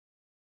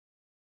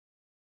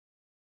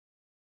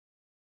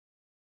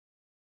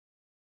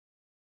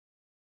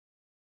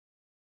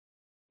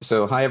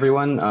So hi,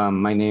 everyone.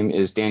 My name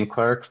is Dan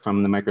Clark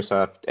from the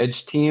Microsoft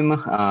Edge team.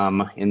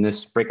 In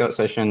this breakout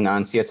session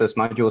on CSS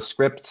Module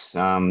Scripts,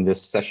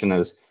 this session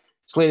is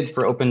slated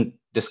for open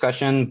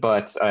discussion,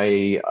 but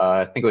I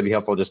think it would be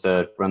helpful just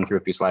to run through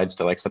a few slides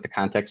to set the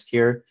context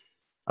here.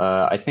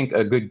 I think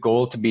a good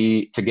goal to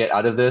get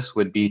out of this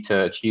would be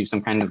to achieve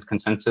some kind of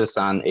consensus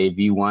on a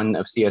V1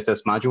 of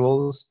CSS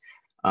modules.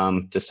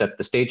 To set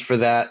the stage for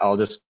that, I'll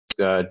just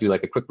do a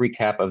quick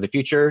recap of the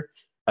feature.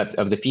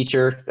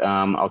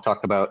 I'll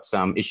talk about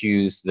some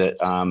issues that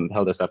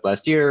held us up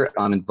last year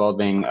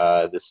involving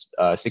this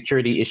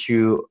security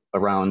issue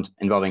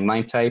involving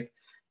MIME type,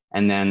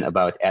 and then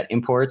about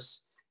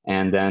 @imports.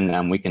 And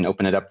then we can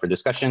open it up for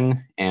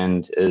discussion.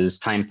 And as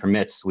time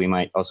permits, we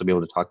might also be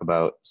able to talk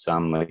about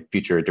some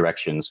future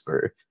directions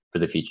for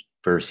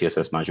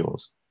CSS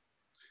modules.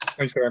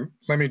 Thanks, Dan.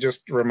 Let me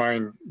just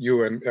remind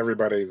you and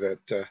everybody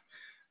that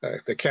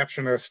the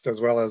captionist,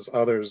 as well as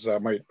others,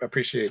 might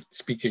appreciate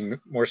speaking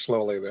more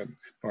slowly than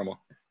normal.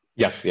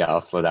 Yes, yeah, I'll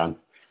slow down.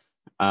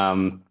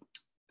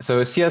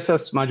 So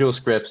CSS Module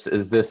Scripts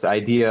is this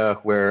idea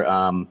where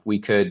we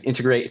could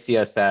integrate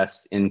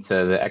CSS into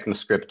the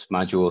ECMAScript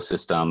module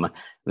system.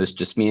 This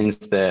just means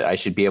that I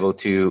should be able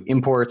to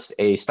import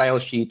a style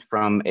sheet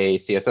from a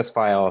CSS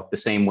file the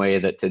same way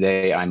that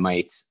today I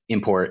might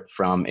import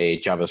from a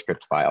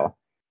JavaScript file.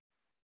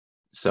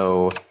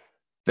 So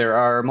there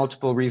are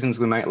multiple reasons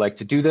we might like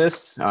to do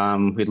this.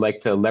 We'd like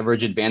to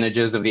leverage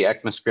advantages of the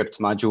ECMAScript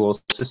module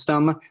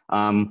system.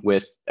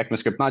 With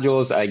ECMAScript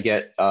modules, I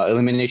get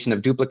elimination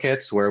of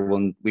duplicates where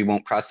we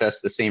won't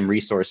process the same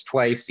resource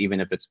twice, even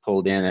if it's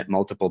pulled in at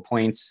multiple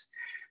points.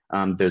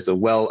 There's a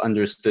well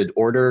understood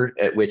order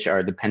at which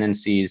our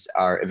dependencies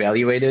are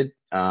evaluated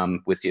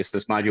with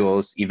CSS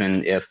modules.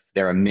 Even if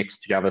there are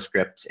mixed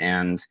JavaScript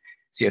and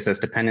CSS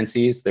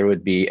dependencies, there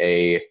would be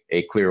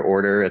a clear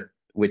order at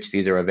which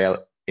these are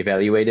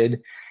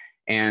evaluated.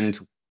 And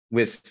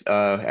with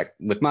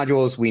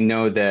modules, we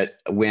know that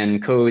when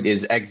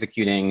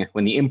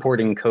the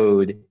importing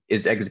code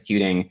is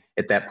executing,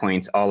 at that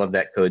point, all of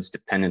that code's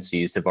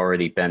dependencies have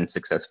already been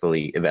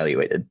successfully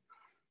evaluated.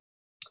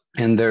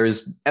 And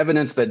there's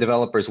evidence that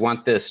developers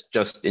want this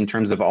just in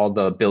terms of all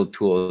the build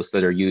tools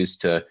that are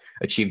used to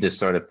achieve this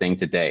sort of thing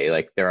today.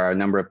 There are a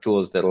number of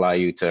tools that allow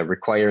you to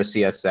require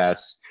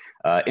CSS,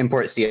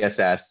 import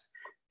CSS,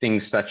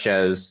 things such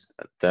as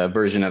the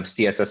version of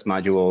CSS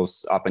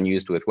modules often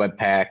used with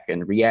Webpack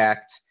and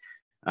React,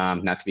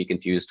 not to be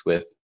confused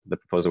with the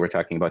proposal we're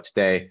talking about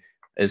today,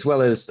 as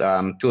well as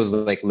tools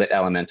like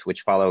lit_element,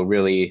 which follow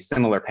really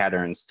similar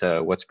patterns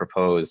to what's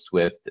proposed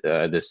with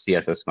this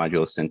CSS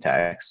module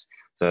syntax.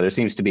 So there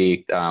seems to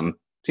be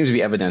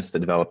evidence that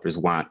developers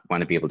want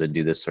to be able to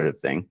do this sort of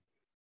thing.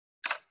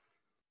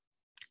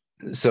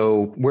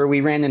 So where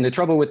we ran into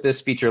trouble with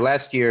this feature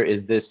last year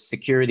is this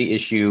security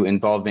issue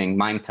involving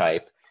MIME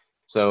type.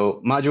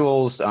 So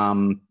modules,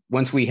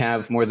 once we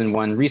have more than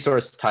one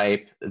resource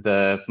type,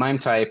 the MIME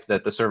type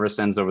that the server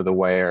sends over the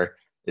wire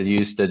is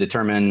used to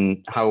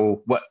determine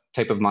what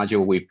type of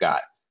module we've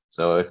got.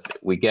 So if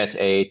we get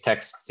a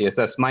text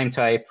CSS MIME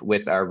type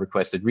with our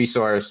requested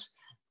resource,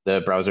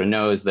 the browser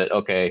knows that,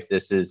 okay,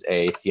 this is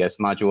a CS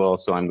module,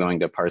 so I'm going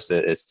to parse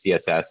it as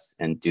CSS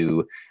and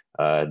do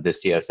the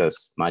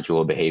CSS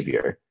module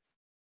behavior.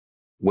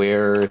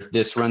 Where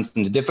this runs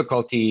into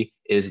difficulty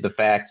is the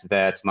fact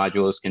that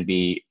modules can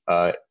be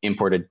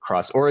imported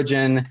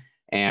cross-origin.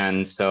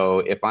 And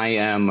so if I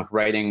am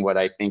writing what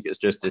I think is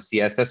just a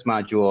CSS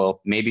module,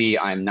 maybe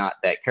I'm not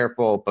that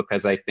careful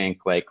because I think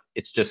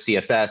it's just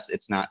CSS,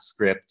 it's not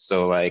script,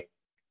 so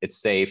it's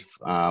safe.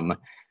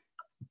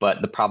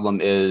 But the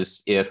problem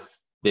is if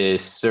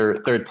this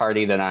third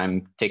party that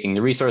I'm taking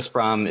the resource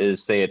from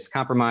is, say, it's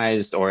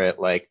compromised or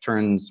it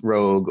turns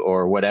rogue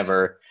or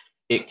whatever,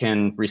 it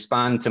can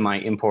respond to my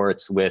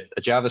imports with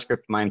a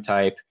JavaScript MIME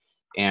type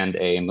and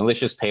a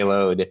malicious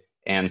payload,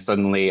 and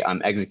suddenly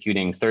I'm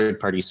executing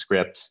third-party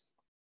script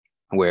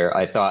where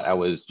I thought I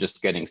was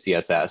just getting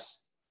CSS.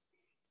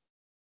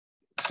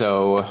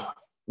 So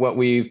what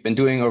we've been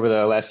doing over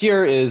the last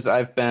year is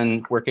I've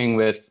been working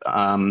with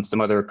some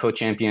other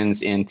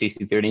co-champions in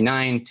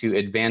TC39 to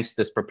advance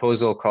this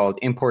proposal called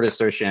Import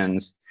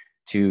Assertions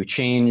to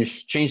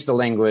change the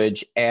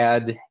language,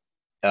 add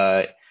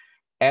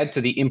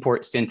to the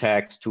import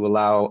syntax to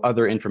allow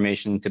other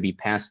information to be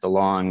passed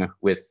along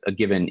with a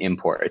given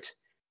import.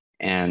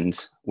 And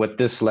what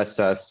this lets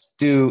us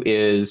do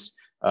is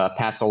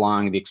pass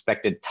along the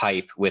expected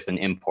type with an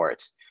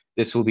import.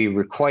 This will be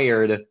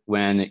required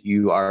when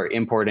you are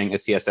importing a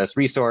CSS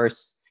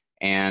resource,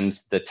 and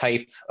the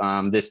type,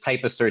 this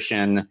type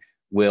assertion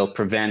will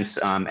prevent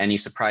any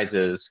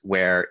surprises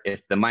where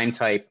if the MIME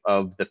type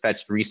of the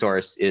fetched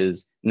resource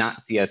is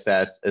not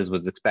CSS as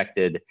was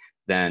expected,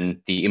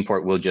 then the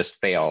import will just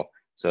fail.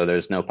 So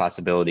there's no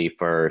possibility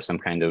for some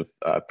kind of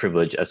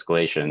privilege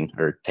escalation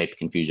or type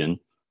confusion.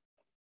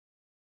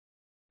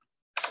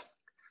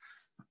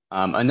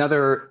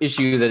 Another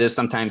issue that has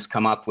sometimes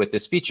come up with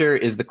this feature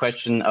is the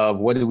question of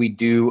what do we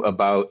do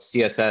about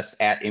CSS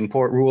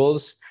 @import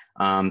rules.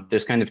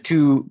 There's kind of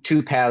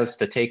two paths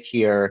to take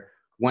here.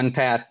 one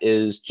path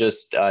is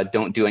just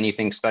don't do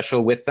anything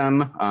special with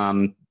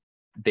them.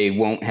 They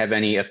won't have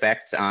any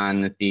effect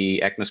on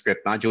the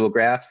ECMAScript module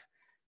graph.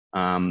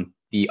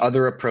 The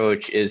other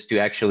approach is to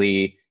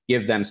actually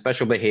give them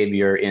special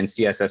behavior in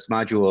CSS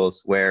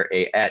modules where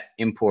a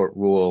 @import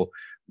rule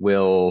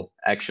will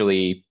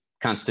actually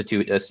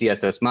constitute a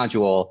CSS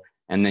module,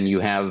 and then you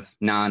have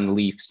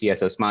non-leaf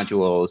CSS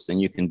modules,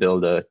 and you can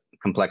build a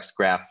complex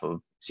graph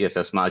of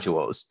CSS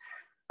modules.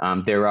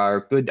 There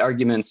are good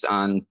arguments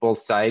on both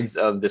sides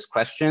of this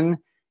question,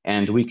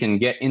 and we can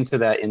get into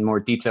that in more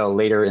detail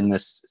later in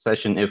this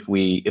session if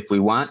we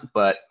want,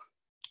 but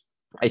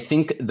I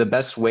think the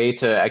best way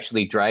to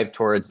actually drive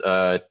towards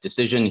a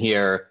decision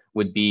here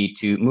would be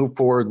to move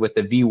forward with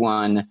the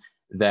V1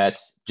 that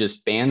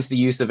just bans the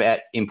use of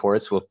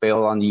 @imports, will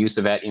fail on the use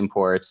of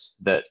 @imports,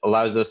 that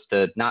allows us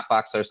to not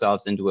box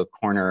ourselves into a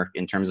corner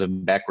in terms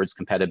of backwards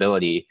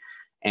compatibility.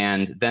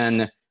 And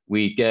then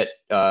we get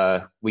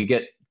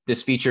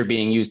this feature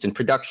being used in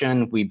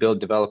production, we build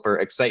developer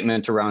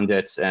excitement around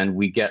it, and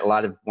we get a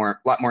lot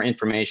more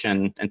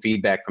information and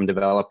feedback from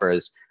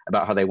developers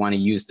about how they want to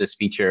use this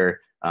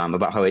feature,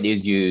 about how it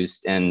is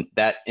used, and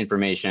that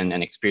information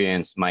and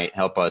experience might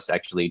help us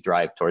actually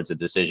drive towards a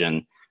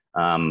decision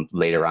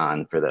later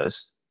on for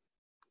this.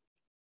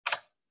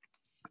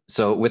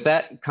 So with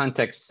that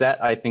context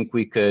set, I think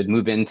we could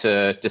move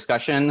into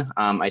discussion.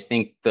 I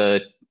think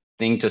the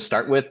thing to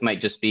start with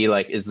might just be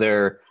like, is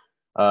there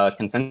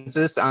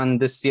consensus on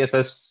this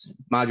CSS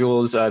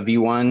modules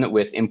V1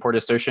 with import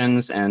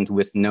assertions and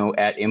with no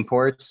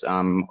 @imports?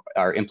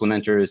 Are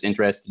implementers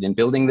interested in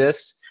building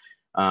this?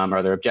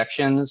 Are there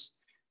objections?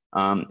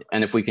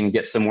 And if we can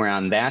get somewhere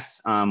on that,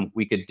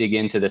 we could dig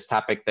into this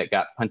topic that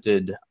got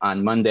punted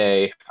on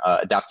Monday,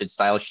 adopted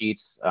style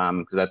sheets,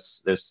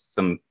 because there's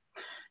some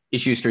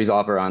issues to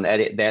resolve around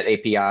that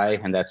API,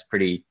 and that's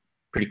pretty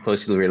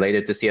closely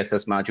related to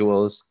CSS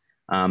modules.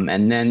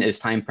 And then as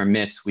time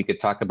permits, we could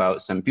talk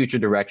about some future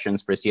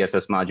directions for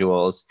CSS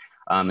modules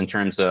in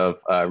terms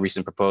of a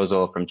recent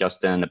proposal from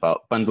Justin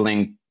about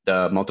bundling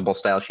the multiple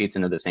style sheets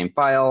into the same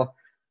file,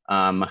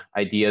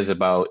 ideas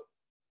about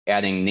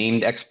adding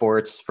named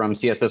exports from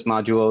CSS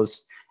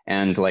modules,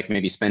 and like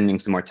maybe spending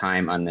some more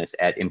time on this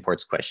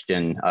 @imports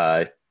question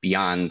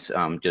beyond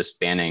just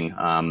banning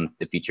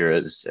the feature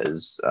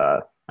as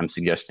I'm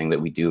suggesting that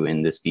we do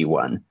in this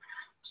V1.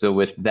 So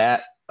with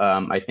that,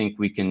 I think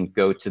we can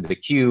go to the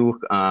queue.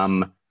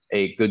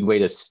 A good way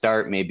to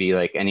start, maybe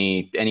like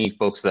any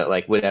folks that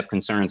like would have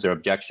concerns or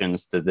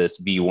objections to this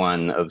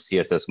V1 of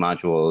CSS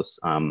modules,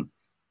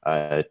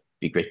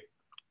 be great.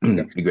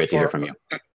 It'd be great to hear from you.